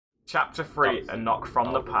Chapter 3, A Knock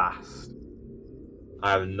from the Past.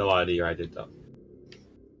 I have no idea I did that.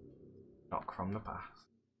 Knock from the past.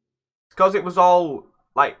 Because it was all,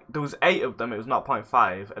 like, there was 8 of them, it was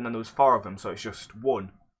 0.5, and then there was 4 of them, so it's just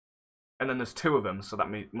 1. And then there's 2 of them, so that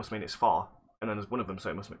must mean it's 4. And then there's 1 of them, so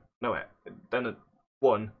it must mean... No, wait. Then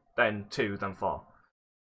 1, then 2, then 4.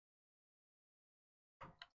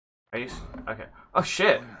 Are you... Okay. Oh,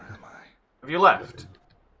 shit! Have you left?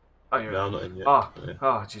 Oh, you're... No, I'm not in yet. Oh, Yeah.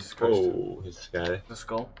 oh, Jesus Christ. Oh, he's scary. The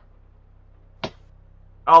skull.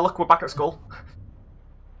 Oh, look, we're back at skull.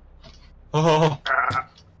 Oh,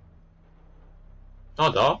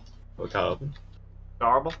 oh, door. Oh, it can't open.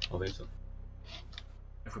 Adorable. I think so.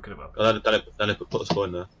 If we could have opened. Oh, then I put the skull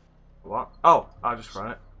in there. What? Oh, I just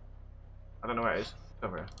ran it. I don't know where it is. It's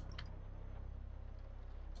over here.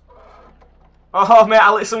 Oh, mate,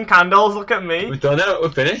 I lit some candles. Look at me. We've done it. We're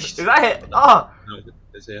finished. Is that it? Oh! No,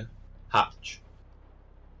 it's here. Hatch.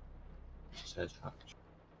 It says hatch.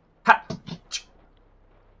 Ha!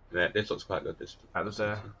 Mate, this looks quite good. This. Right, there's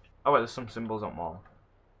a... Oh, wait, there's some symbols on the wall.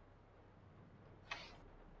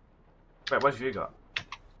 Wait, what have you got?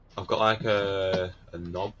 I've got like a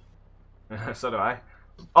knob. So do I.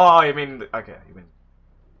 Oh, you mean... Okay, you mean...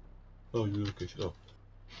 Oh, you look at it.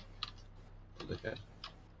 Okay.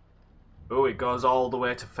 Oh, it goes all the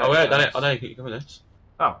way to... Oh wait, then I know you can come in this.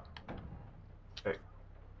 Oh. Okay.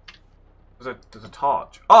 There's a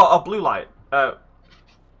torch. Oh, a blue light. Oh,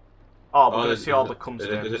 we're gonna see all the cum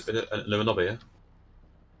stains. Is it a knob here?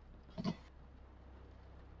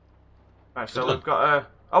 Right, so we've got a...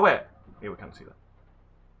 Oh wait, here we can't see that.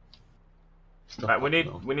 Right, we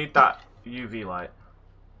need that UV light.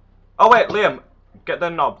 Oh wait, Liam, get the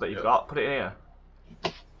knob that you've got, put it in here.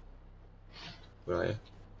 Where are you?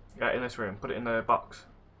 Yeah, in this room, put it in the box.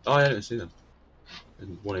 Oh yeah, I didn't see them.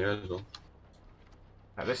 There's one here as well.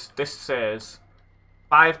 Right, this says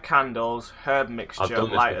 5 candles, herb mixture,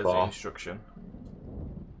 light as the instruction.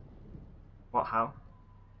 What? How?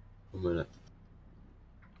 1 minute.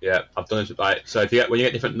 Yeah, I've done this. Right, so if when you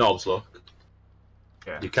get different knobs, look.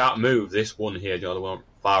 Yeah. You can't move this one here. Do you know the one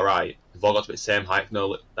far right? They've all got to be the same height.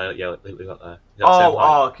 No, yeah, leave that there.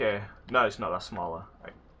 Oh, okay. No, it's not. That's smaller.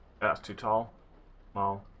 Right. That's too tall.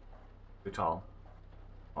 Small. Too tall.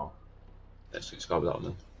 Small. Let's go with that one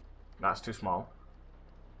then. That's too small.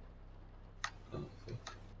 Oh,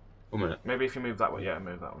 1 minute. Maybe if you move that way, yeah,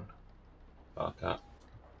 move that one. Oh, I can't.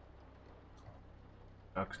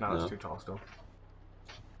 No, because now it's too tall still.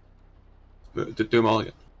 Do them all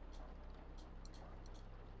again.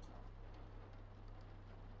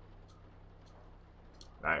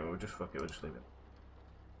 Right, we'll just fuck it, we'll just leave it.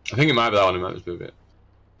 I think it might be that one, it might just move it.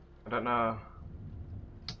 I don't know.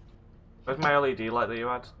 Where's my LED light that you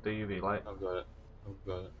had? The UV light? I've got it. I've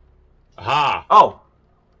got it. Aha! Oh!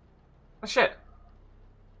 Oh shit!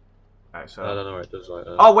 Right, so... I don't know where it does like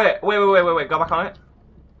that. Oh, wait, go back on it.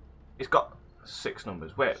 It's got 6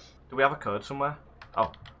 numbers. Wait, do we have a code somewhere?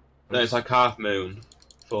 Oh. No, it's like half moon,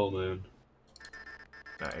 full moon.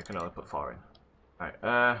 No, you can only put 4 in. Right,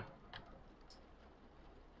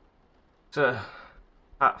 so,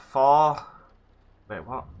 at 4... Wait,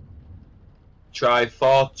 what? Try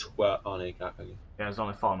 412. Oh no, you can't, can you? Yeah, there's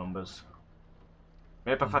only 4 numbers.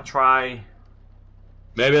 Maybe if I try...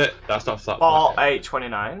 Maybe that's not flat 4, 8,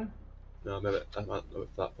 29. No, maybe that's not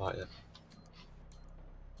flat part yet.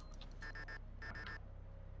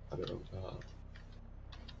 I don't know what's that.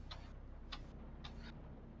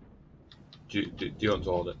 Do you want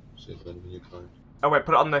to hold it? See if there's anything you can find. Oh wait,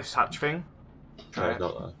 put it on this hatch thing. No, it's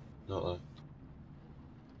not there. Not there.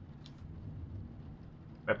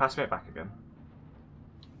 Wait, pass me it back again.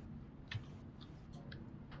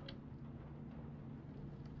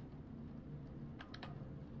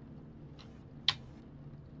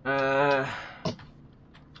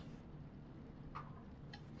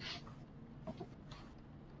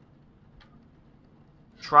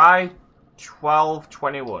 Try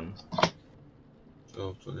 1221.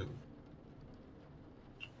 1221.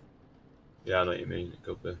 Yeah, I know what you mean. It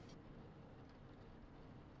could be.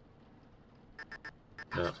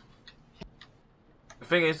 No. The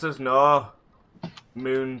thing is, there's no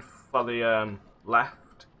moon for the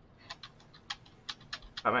left.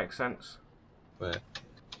 That makes sense. Wait.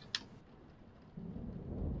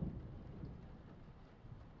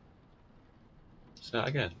 Say that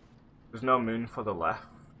again. There's no moon for the left.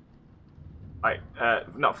 Like,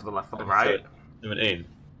 not for the left, for the right. 17,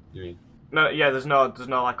 you mean? No, yeah, there's no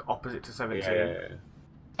like opposite to 17. Yeah.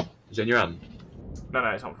 Is it in your hand? No,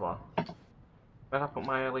 it's on the floor. Where did I put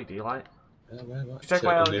my LED light? Yeah, where? Check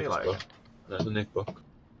my LED light again. There's a Nick book.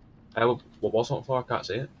 What was on the floor? I can't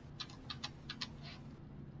see it.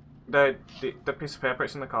 the piece of paper,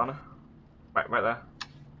 it's in the corner. Right there.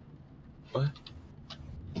 What?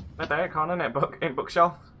 Right there, corner, in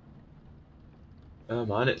bookshelf.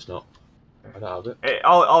 Mine it's not. I don't have it.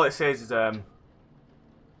 All it says is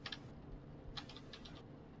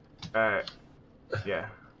yeah.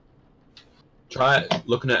 Try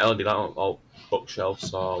looking at LED light on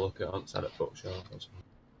bookshelves, or look at outside of bookshelf or something.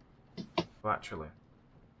 Well, actually.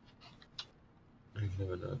 You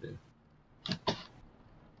never know, do you?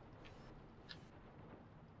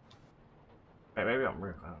 Hey, maybe I'm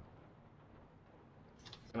rude.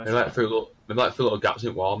 Maybe like through little gaps in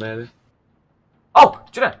the wall, maybe. Oh,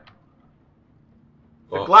 do you know?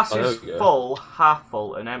 The What? glass Oh, is there we go. full, half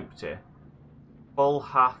full, and empty. Full,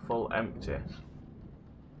 half full, empty.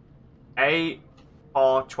 8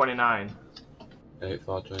 or 29. 8,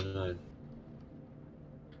 4, 29.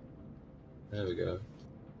 There we go.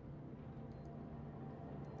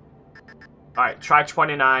 Alright, try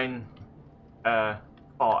 29,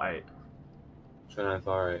 48. 29,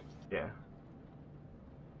 4, 8. Yeah.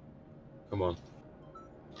 Come on.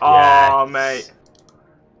 Oh, Yes. mate.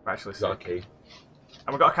 We're actually Got a sick. key.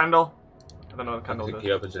 And we got a candle. I don't know what the I candle think does.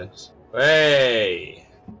 he opens this. Hey!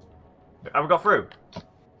 Have we got through?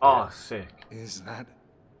 Oh, sick. Is that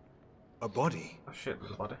a body? Oh shit,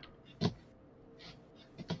 there's a body.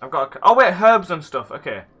 I've got oh wait, herbs and stuff.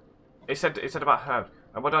 Okay. It said about herbs.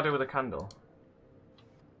 And what do I do with a candle?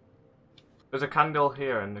 There's a candle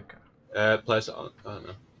here and the... Place it on. I don't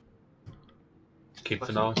know. Keep for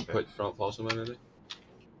Place now. it on Put it front for somewhere, maybe.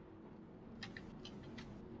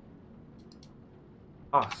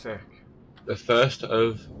 Oh, sick. The 1st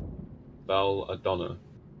of belladonna.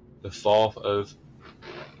 The 4th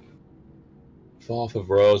of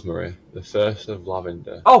rosemary. The 1st of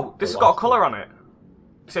lavender. Oh, this has got a last colour one. on it.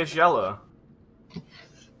 It says yellow.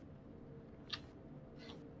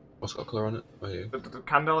 What's got colour on it? Where are you? The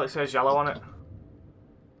candle, it says yellow on it.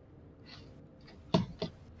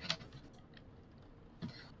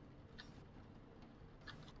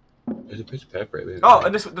 There's a piece of paper here. Oh,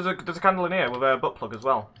 and there's a candle in here with a butt plug as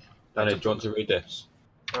well. Danny, do you want to read this?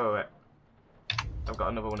 Oh wait, I've got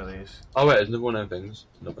another one of these. Oh wait, there's another one of them things.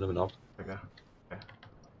 Another knob. There we go. Okay.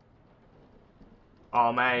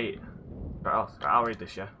 Oh mate, right, I'll read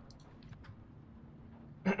this, yeah.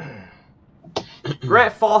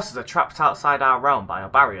 Great forces are trapped outside our realm by a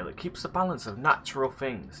barrier that keeps the balance of natural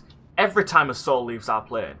things. Every time a soul leaves our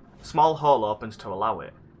plane, a small hole opens to allow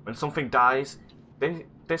it. When something dies,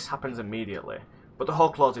 this happens immediately, but the hole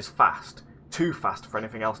closes fast, too fast for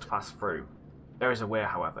anything else to pass through. There is a way,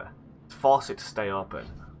 however. Force it to stay open.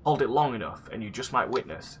 Hold it long enough, and you just might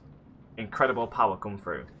witness incredible power come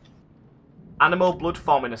through. Animal blood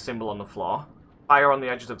forming a symbol on the floor, fire on the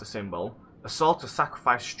edges of the symbol, a soul to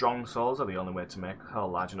sacrifice strong souls are the only way to make a hole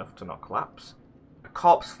large enough to not collapse. A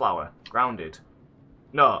corpse flower, grounded.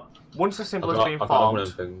 No, once the symbol has been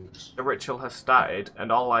formed, the ritual has started,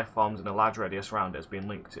 and all life forms in a large radius around it has been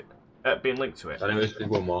linked to it. Anyways, there's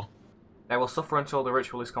one more. They will suffer until the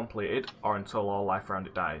ritual is completed, or until all life around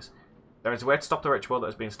it dies. There is a way to stop the ritual that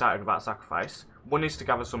has been started without sacrifice. One is to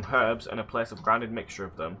gather some herbs and a place of grounded mixture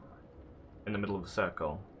of them in the middle of the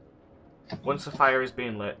circle. Once the fire is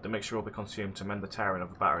being lit, the mixture will be consumed to mend the tearing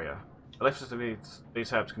of the barrier. The lists of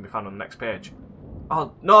these herbs can be found on the next page.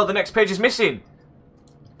 Oh, no, the next page is missing!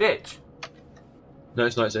 Bitch! No,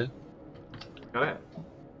 it's not. It's in. Got it?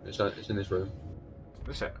 It's in this room.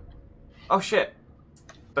 What's it? Oh shit!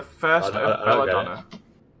 The 1st of I don't belladonna.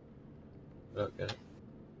 I don't get it.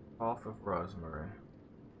 4th of rosemary.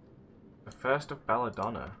 The 1st of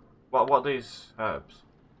belladonna. What are these herbs?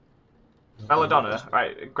 Belladonna.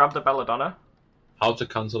 Right, grab the belladonna. How to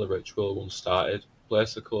cancel the ritual once started.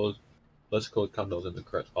 Place the colored candles in the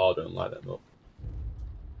correct order and light them up.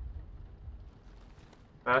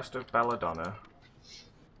 1st of belladonna.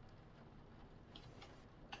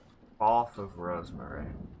 4th of rosemary.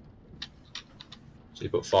 So you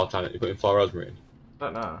put 4 times. You put in 4 rosemary in.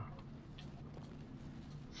 Don't know.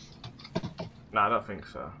 No, I don't think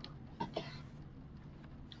so.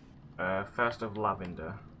 1st of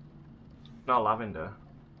lavender. No, lavender.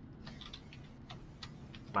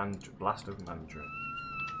 Blast of mandarin.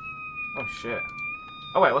 Oh shit.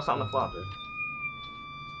 Oh wait, what's that on the floor?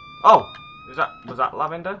 Oh! Was that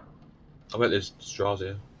lavender? I bet there's straws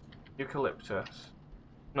here. Eucalyptus.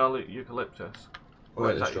 No, eucalyptus. I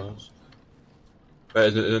bet there's straws.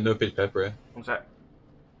 Wait, there's no piece of paper here. One sec.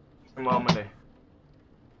 Some more money.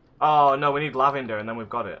 Oh no, we need lavender and then we've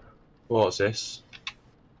got it. What's this?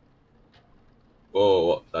 Whoa,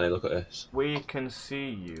 what? Danny, look at this. We can see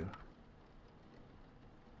you.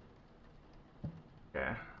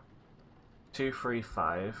 Okay.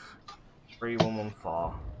 235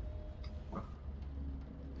 3114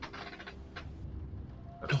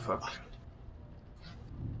 fuck.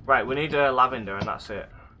 Right, we need lavender and that's it.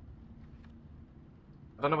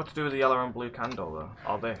 I don't know what to do with the yellow and blue candle though.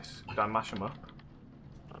 Or this. Did I mash them up?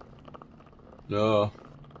 No.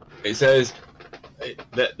 It says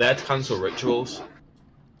they're to cancel rituals.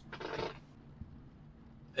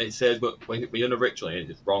 It says, but when you're in a ritual,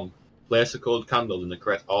 it's wrong. Place the coloured candles in the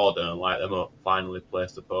correct order and light them up. Finally,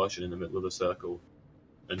 place the potion in the middle of the circle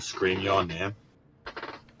and scream your name.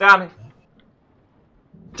 Danny!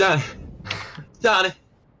 Danny! Danny!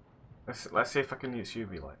 Let's see if I can use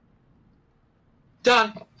UV light.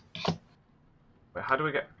 Danny! Wait, how do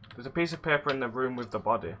we get... There's a piece of paper in the room with the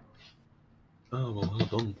body. Oh, well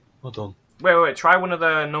done. Well done. Wait, try one of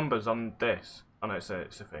the numbers on this. Oh no, it's a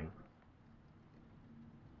thing.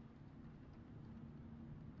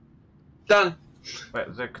 Dan! Wait,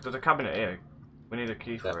 there's a cabinet here. We need a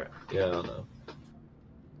key for it. Yeah, I know.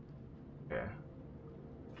 Yeah.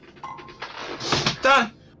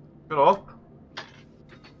 Dan! Shut up.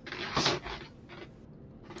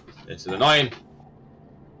 This is annoying.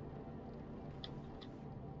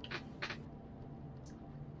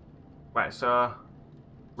 Right, so...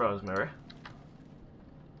 Rosemary.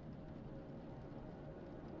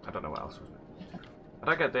 I don't know what else was it. How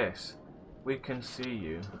do I get this? We can see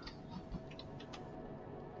you.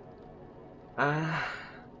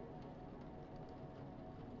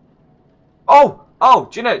 Oh!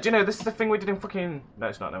 Do you know? This is the thing we did in fucking. No,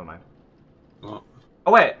 it's not. Never mind. What?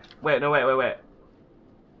 Oh wait!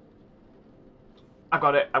 I've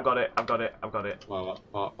got it.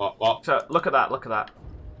 What? So look at that.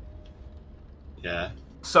 Yeah.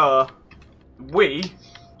 So we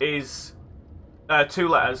is 2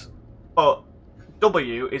 letters, but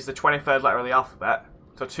W is the 23rd letter of the alphabet.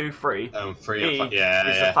 So 2, 3. 3 E and 5. Yeah,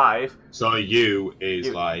 is yeah. the 5. So U is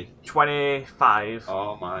like 25.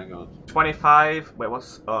 Oh my god. 25. Wait,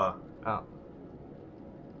 what's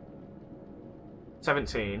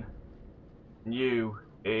 17. U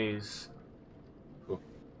is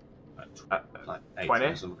Like 8 20.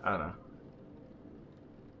 or something. I don't know.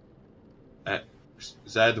 X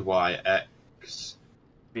Z Y X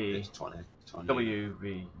B is 20. W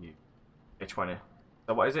V U. 20.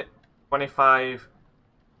 So what is it? 25.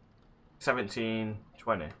 17.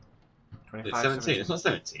 20. 25. It's 17. It's not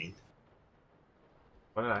 17.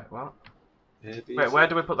 What? A, B, Wait, where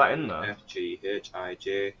do we put that in though? F G H I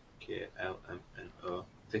J K L M N O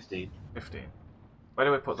 15. 15. Where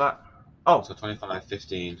do we put that? Oh! So 25,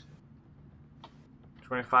 15,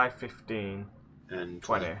 25, 15, and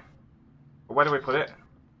 20. But where do we put it?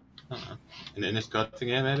 I don't know. In this code thing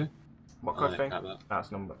here, maybe? What code thing? Like that.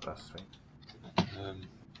 That's number. That's thing.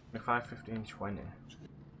 25, 15, 20.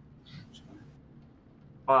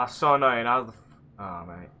 Oh, that's so annoying. Oh,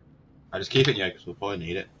 mate. I just keep it here because we'll probably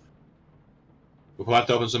need it. We'll probably have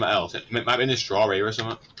to open something else. It might be in the straw here or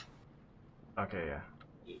something. Okay, yeah.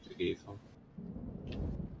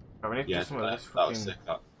 Oh, we need to do some of this that was sick.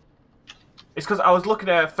 That. It's because I was looking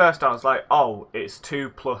at it first, I was like, oh, it's 2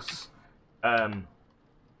 plus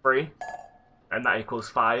 3, and that equals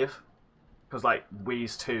 5. Because, like,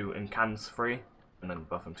 we's 2 and can's 3, and then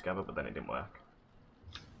both of them together, but then it didn't work.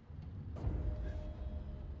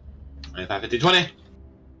 25, 50, 20!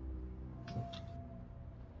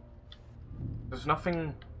 There's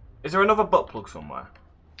nothing... Is there another butt plug somewhere?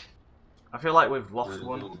 I feel like we've lost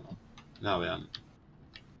one. No, we haven't.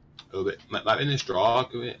 Might be in this drawer,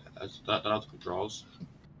 could we? I don't know how to put drawers.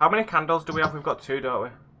 How many candles do we have? We've got 2, don't we?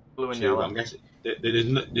 Blue and 2, yellow. I'm guessing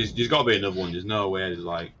there's got to be another one. There's no way there's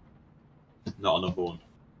like not another one.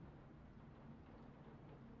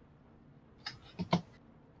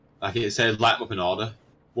 Like it says light them up in order.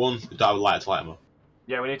 1, we don't have a light to light them up.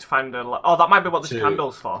 Yeah, we need to find a... Oh, that might be what this 2.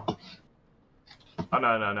 candle's for. Oh,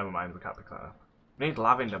 no, never mind. We can't pick that up. We need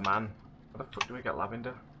lavender, man. Where the fuck do we get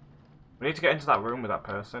lavender? We need to get into that room with that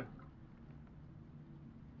person.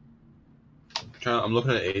 I'm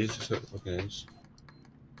looking at it. Just what it fucking is.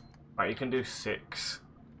 Right, you can do 6.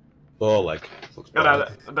 Bow leg. No,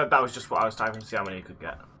 that was just what I was typing to see how many you could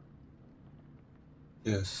get.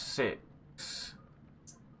 Yeah. 6.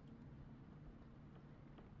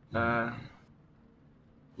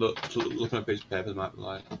 Looking at a piece of paper, might be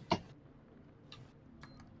like.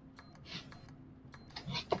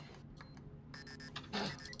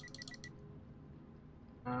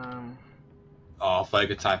 Oh, if I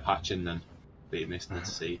could type hatch in then, but you're missing the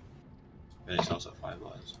C. And it's also 5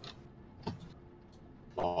 letters.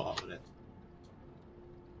 Oh, that was it.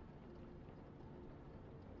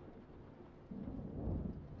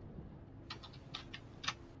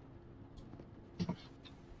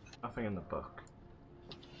 Nothing in the book.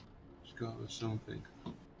 Let's go with something.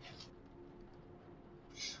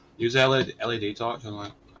 Use LED torch and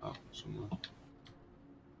like Oh, somewhere.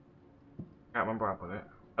 Can't remember where I put it.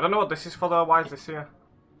 I don't know what this is for though. Why is this here?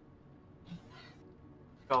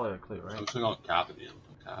 Surely a clue, right? Something on carpet, yeah.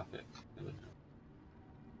 Carpet.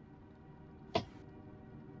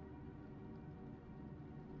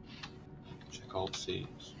 Check all the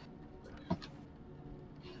seats.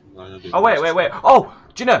 Oh wait. Oh,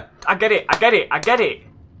 do you know? I get it.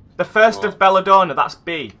 The first of Belladonna, that's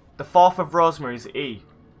B. The fourth of Rosemary is E.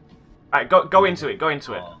 Alright, go into it.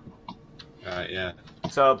 Oh. Right, yeah.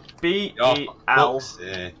 So B Oh, E L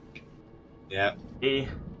yeah. E.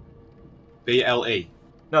 B L E.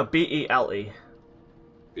 No, B E L E.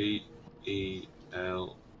 B E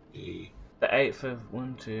L E. The 8th of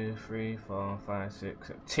 1, 2, 3, 4, 5,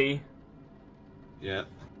 6. T. Yeah.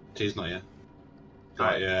 T's not here.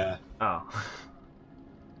 Right, yeah. Oh.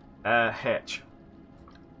 H.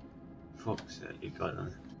 Fuck's sake, you got it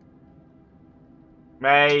then.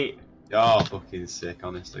 Mate. You're fucking sick,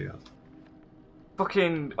 honestly. God.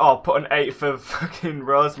 Fucking. Oh, put an 8th of fucking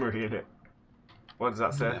Rosemary in it. What does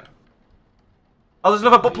that say? Yeah. Oh, there's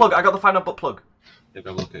another butt plug. I got the final butt plug. Yeah,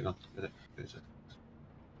 go look at it. Go. Get it.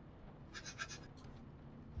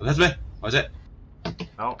 That's me. What is it?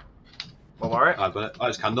 Oh. What were it? I've got it. Oh,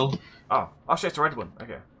 it's candle. Oh shit, it's a red one.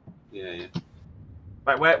 Okay. Yeah.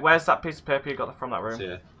 Right, where's that piece of paper you got from that room?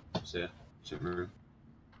 It's here. It's in the room.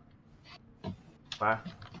 Where?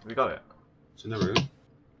 Have you got it? It's in the room.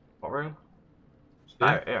 What room?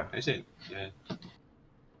 Yeah. Yeah. Is it? Yeah.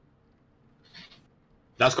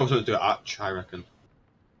 That's got something to do with Arch, I reckon.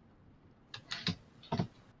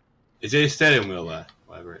 Is there a steering wheel there?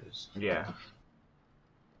 Whatever it is. Yeah.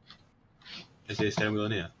 Is there a steering wheel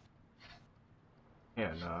in here?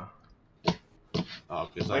 Yeah, no. Oh,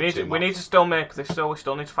 because We need to still make this, so we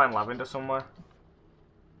still need to find lavender somewhere.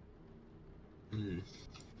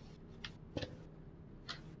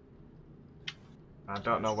 I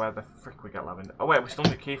don't know where the frick we get lavender. Oh wait, we still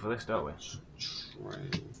need a key for this, don't we?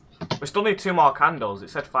 We still need 2 more candles. It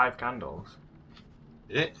said 5 candles.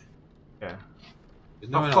 Did it? Yeah. There's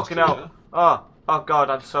no one Oh else fucking to hell! Oh god,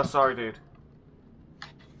 I'm so sorry, dude.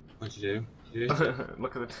 What'd you do?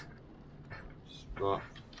 Look at the. What?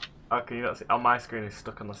 Oh, can you not see? On my screen, it's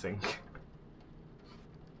stuck on the sink.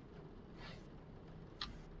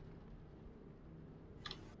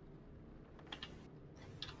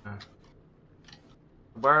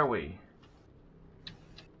 Where are we?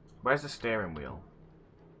 Where's the steering wheel?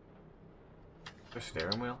 The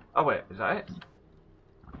steering wheel? Oh wait, is that it?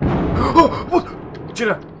 Oh, what?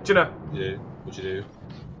 Gina! What'd you do?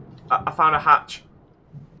 I found a hatch.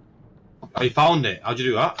 Oh, you found it? How'd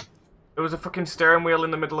you do that? There was a fucking steering wheel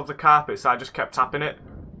in the middle of the carpet, so I just kept tapping it.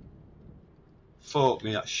 Fuck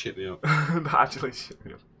me, that shit me up. That actually shit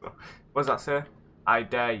me up. What does that say? I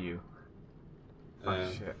dare you.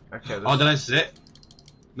 Oh shit. Okay. Oh, then this is it.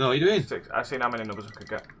 No, what are you doing? 6. I've seen how many numbers we could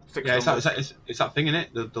get. 6 Yeah, numbers. it's that thing in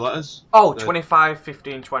it, the letters. Oh, the 25,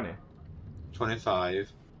 15, 20. 25.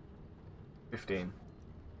 15.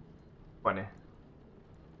 20.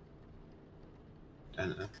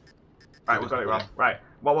 Enter. Right, we got it wrong. Right,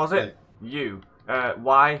 what was it? U.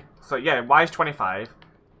 Y. So yeah, Y is 25.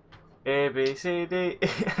 A, B, C, D, E,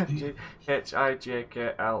 F, G, H, I, J,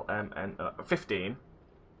 K, L, M, N, O. 15.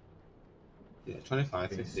 Yeah, 25,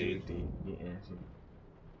 B, 15. C, D, E, F, G,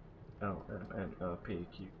 L, M, N, O, P,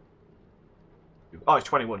 Q. Oh, it's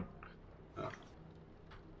 21. Oh.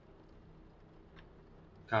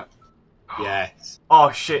 Cat. Yes.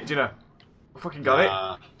 Oh shit, do you know? I fucking got it.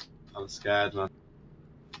 I'm scared, man.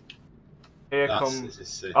 Here This comes. is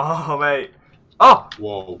sick. Oh, mate. Oh!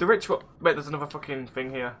 Whoa. The ritual. Wait, there's another fucking thing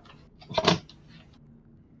here.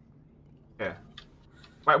 Yeah.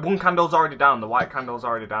 Right, one candle's already down. The white candle's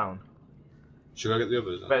already down. Should I get the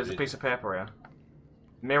others? Wait, there's a piece of paper here.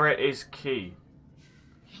 Mirror is key.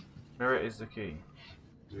 Mirror is the key.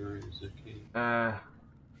 Mirror is the key.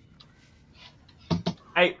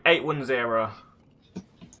 810.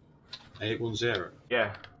 810.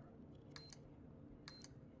 Yeah.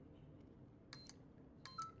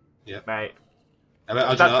 Yep. Mate.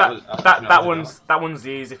 That one's the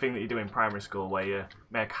easy thing that you do in primary school, where you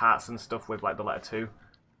make hearts and stuff with like the letter 2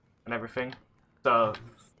 and everything. So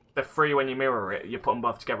the 3, when you mirror it, you put them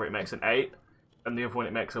both together, it makes an 8, and the other one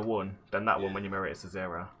it makes a 1. Then that one, when you mirror it, it's a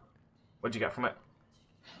 0. What'd you get from it?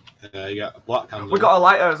 You got a black candle. We got a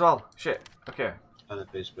lighter as well. Shit. Okay. And a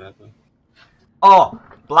piece of paper. Oh,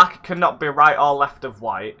 black cannot be right or left of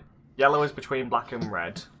white. Yellow is between black and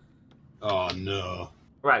red. Oh no.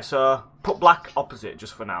 Right, so put black opposite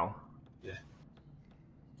just for now. Yeah.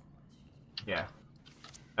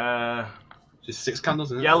 Yeah. Just 6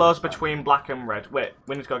 candles in it? Yellow's between black and red. Wait,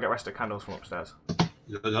 we need to go get rest of candles from upstairs.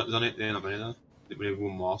 There's only not many though. We need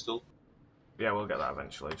one more still. Yeah, we'll get that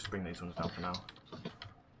eventually. Just bring these ones down for now.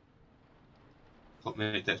 Fuck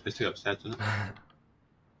me, it takes me to get upstairs, doesn't it?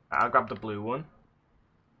 I'll grab the blue one.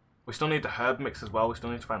 We still need the herb mix as well. We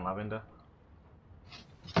still need to find lavender.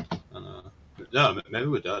 I know. No, maybe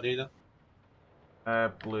we don't need it.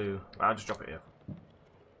 Blue. I'll just drop it here.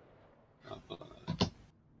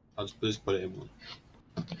 I'll just put it in one.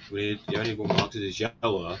 We only need one more because it's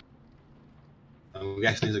yellow. And we're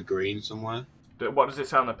guessing there's a green somewhere. What does it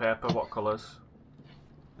say on the paper? What colours?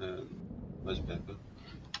 Where's the paper?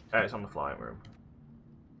 It's on the flying room.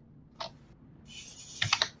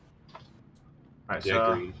 Right, Yeah,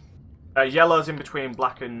 so green. Yellow's in between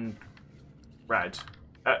black and red.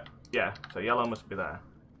 Yeah, so yellow must be there.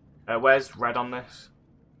 Where's red on this?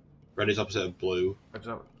 Red is opposite of blue.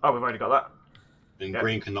 Oh, we've already got that. And Yep.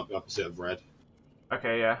 green cannot be opposite of red.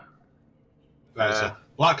 Okay, yeah. Right, so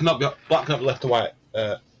black cannot be left to white.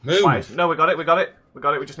 Move. White. No, we got it.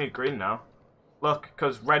 We just need green now. Look,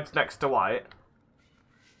 because red's next to white,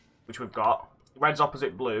 which we've got. Red's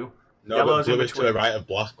opposite blue. No, Yellow's but blue in is to between. the right of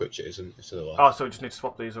black, which it isn't. It's to the left. Oh, so we just need to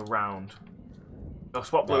swap these around. So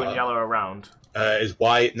swap blue and yellow around. Is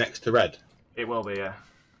white next to red? It will be, yeah.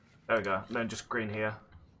 There we go. And then just green here.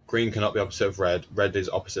 Green cannot be opposite of red. Red is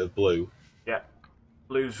opposite of blue. Yeah.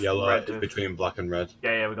 Blue's Yellow red. is between black and red.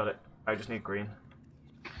 Yeah, we got it. I just need green.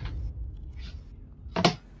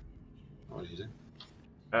 What is it?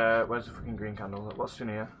 Where's the fucking green candle? What's in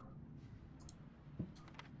here?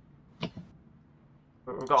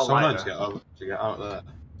 We've got a lighter. To get out there.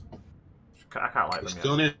 I can't light We them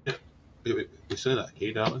still yet. need. We still need that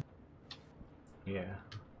key, don't we? Yeah.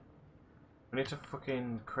 We need to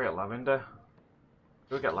fucking create lavender. Where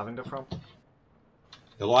do we get lavender from?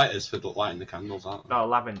 The lighters for lighting the candles, aren't they? No,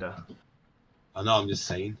 lavender. I know, I'm just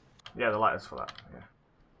saying. Yeah, the lighters for that.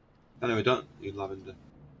 Yeah. No, we don't need lavender.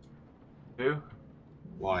 Do?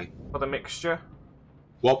 Why? For the mixture?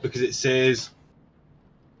 What? Because it says,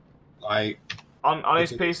 like. On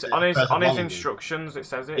his piece, on his lavender. instructions, it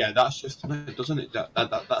says it. Yeah, that's just doesn't it?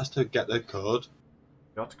 That's to get the code.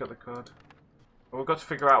 You have to get the code. Well, we've got to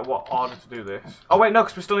figure out what order to do this. Oh wait, no,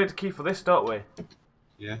 because we still need the key for this, don't we?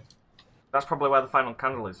 Yeah. That's probably where the final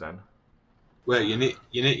candle is then. Wait, you need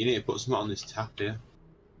to put something on this tap here.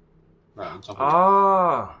 Right on top of it.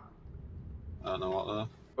 Oh. I don't know what though.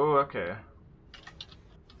 Oh, okay.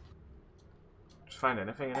 Just find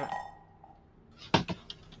anything in it.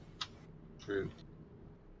 True.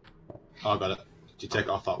 Oh, I got it. Did you take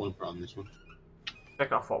off that one and put it on this one?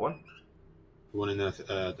 Take off what one? The one in the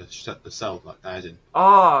cell that guy's in.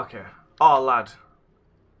 Oh, okay. Oh, lad.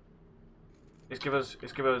 Let's give us the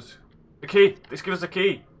key. Let's give us the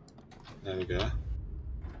key. There we go.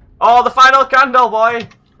 Oh, the final candle, boy!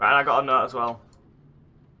 Right, I got a note as well.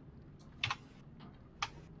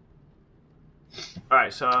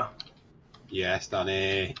 Alright, so... Yes,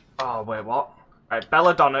 Danny. Oh, wait, what? Right,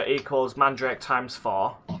 belladonna equals mandrake times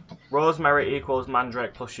 4. Rosemary equals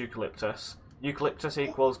mandrake plus eucalyptus. Eucalyptus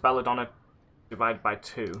equals belladonna divided by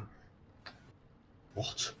 2.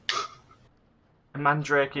 What?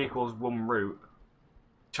 Mandrake equals 1 root.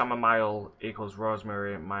 Chamomile equals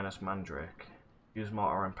rosemary minus mandrake. Use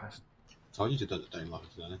mortar and pestle. I told you to do it down like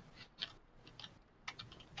Danny.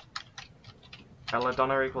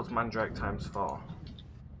 Belladonna equals mandrake times 4.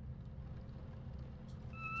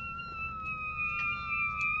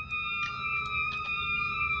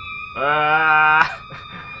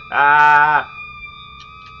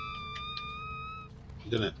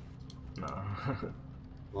 You done it? No.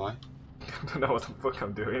 Why? I don't know what the fuck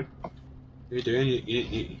I'm doing. What are you doing?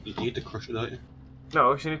 You need to crush it, don't you?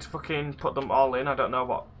 No, you need to fucking put them all in. I don't know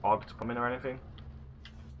what order to put them in or anything.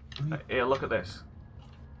 Here, look at this.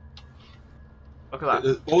 Look at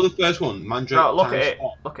that. What was the first one? Mandrake. No, look at times it.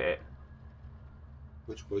 what? Look at it.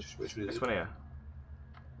 Which one is This it? one here.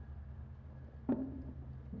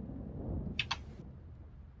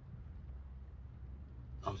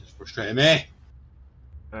 Oh, this is frustrating me. And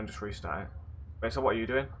then just restart it. Wait, so what are you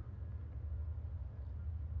doing?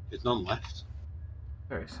 There's none left.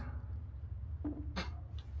 There is.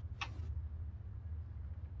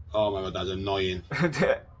 Oh my god, that's annoying.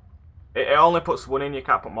 It only puts 1 in, you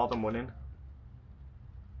can't put more than 1 in.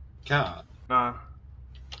 Can't. No.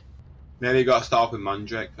 Maybe you gotta start off with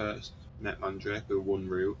Mandrake first. Net Mandrake with 1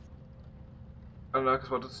 root. I don't know,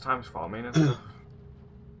 because what does times 4 mean and stuff?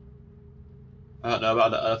 I don't know,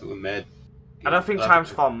 but I don't think we made. I don't think times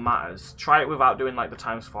 4 matters. Try it without doing like the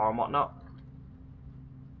times 4 and whatnot.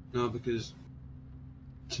 No, because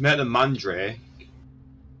to make the Mandrake,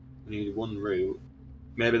 we need 1 root.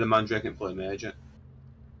 Maybe the Mandrake can play major.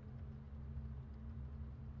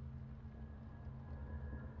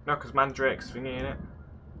 No, because Mandrake's thingy in it.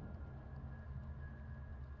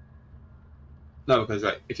 No, because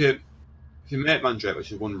right, if you make Mandrake,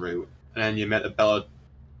 which is one route, and then you make the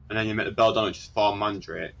Belladonna, which is 4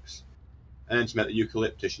 Mandrakes, and then to make the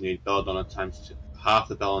Eucalyptus, you need Belladonna times half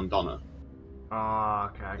the Belladonna. Oh,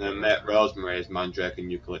 okay. And then make Rosemary is Mandrake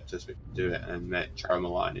and Eucalyptus, we can do it, and then make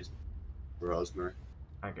Charmaline is Rosemary.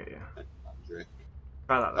 I get you. And Mandrake.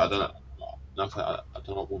 Try that then. I don't know. No, I don't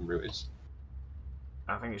know what one route is.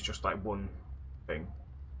 I think it's just like one thing.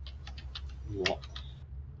 What?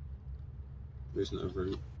 There isn't a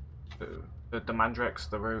route. The Mandrake's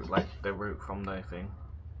the route, like the route from the thing.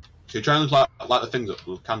 So you're trying to light the things up,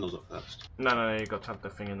 the candles up first. No, you got to have the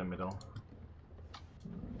thing in the middle.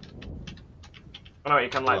 Oh, no, you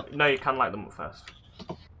can light. No, you can light them up first.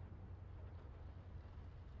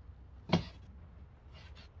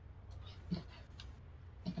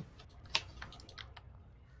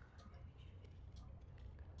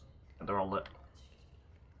 And they're all lit.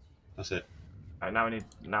 That's it. Right, now we need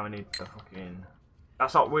the fucking.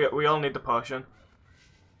 That's all. We all need the potion.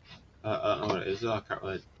 I don't know what it is though. I can't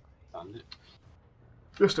really find it.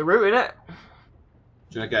 Just a route in it. Do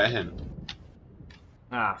you want to get a hint?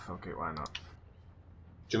 Ah, fuck it. Why not?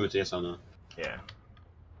 Do you want to yes or no? Yeah.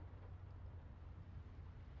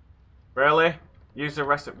 Really? Use the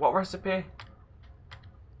recipe. What recipe?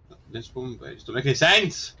 This one, but it doesn't make any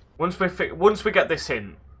sense. Once we get this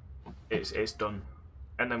hint, it's done,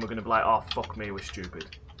 and then we're gonna be like, oh fuck me, we're stupid.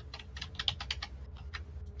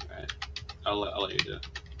 Right. I'll let you do it.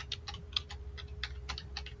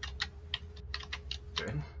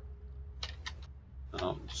 Doing.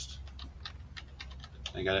 Just.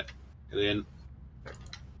 I get it. Get it in.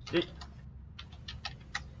 Yeet.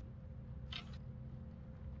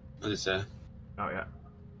 What did it say? Oh yeah.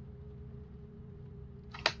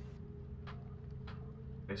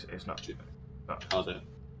 It's not. I'll do it.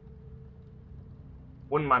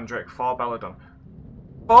 1 Mandrake, 4 Belladonna.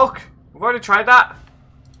 Fuck! We've already tried that!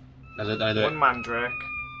 I do it. 1 Mandrake.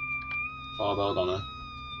 4 Belladonna.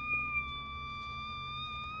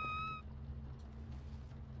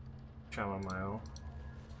 Chamomile.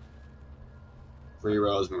 3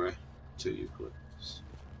 Rosemary. 2 Eucalyptus.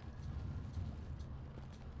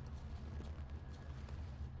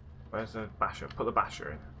 Where's the basher? Put the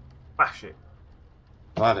basher in. Bash it.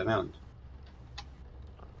 I have it mounted.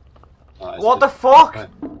 What the fuck? I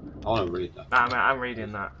want to read that. Nah, mate, I'm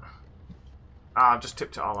reading that. Ah, I've just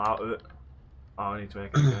tipped it all out. Oh, I need to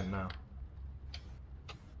make it again now.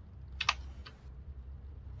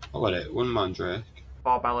 What was it? 1 Mandrake.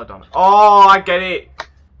 4 Belladonna. Oh, I get it!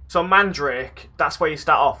 So Mandrake, that's where you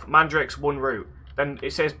start off. Mandrake's 1 route. Then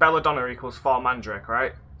it says Belladonna equals 4 Mandrake,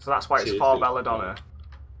 right? So that's why it's 4 Belladonna.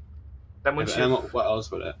 Then once you... What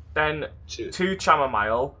else was it? Then 2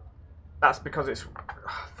 Chamomile. That's because it's...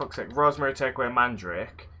 fuck's sake. Rosemary take away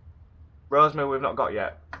Mandrake. Rosemary we've not got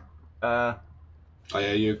yet. Oh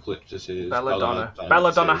yeah, Eucalyptus is... Belladonna.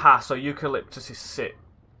 Belladonna has, so Eucalyptus is 6.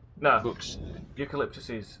 No. Books.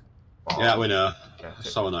 Eucalyptus is... Yeah, we know. Yeah,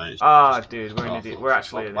 So nice. Ah, dude, we're an idiot. We're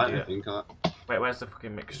actually an idiot. Think of that. Wait, where's the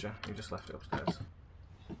fucking mixture? You just left it upstairs.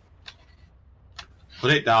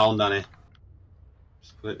 Put it down, Danny.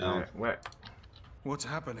 Just put it down. Right, wait. What's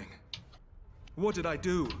happening? What did I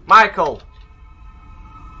do? Michael!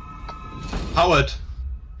 Howard!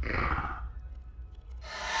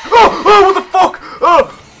 Oh! Oh, what the fuck? Oh!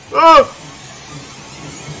 Oh!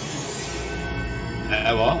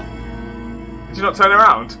 What? Did you not turn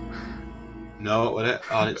around? No, what was it?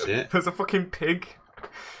 Oh, I didn't see it. There's a fucking pig.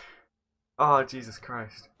 Oh, Jesus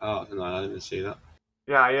Christ. Oh, no, I didn't see that.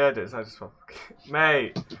 Yeah, I heard it, so I just thought,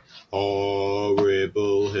 mate.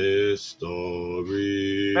 Horrible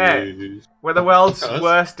history. Mate, we're the world's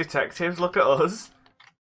worst detectives. Look at us.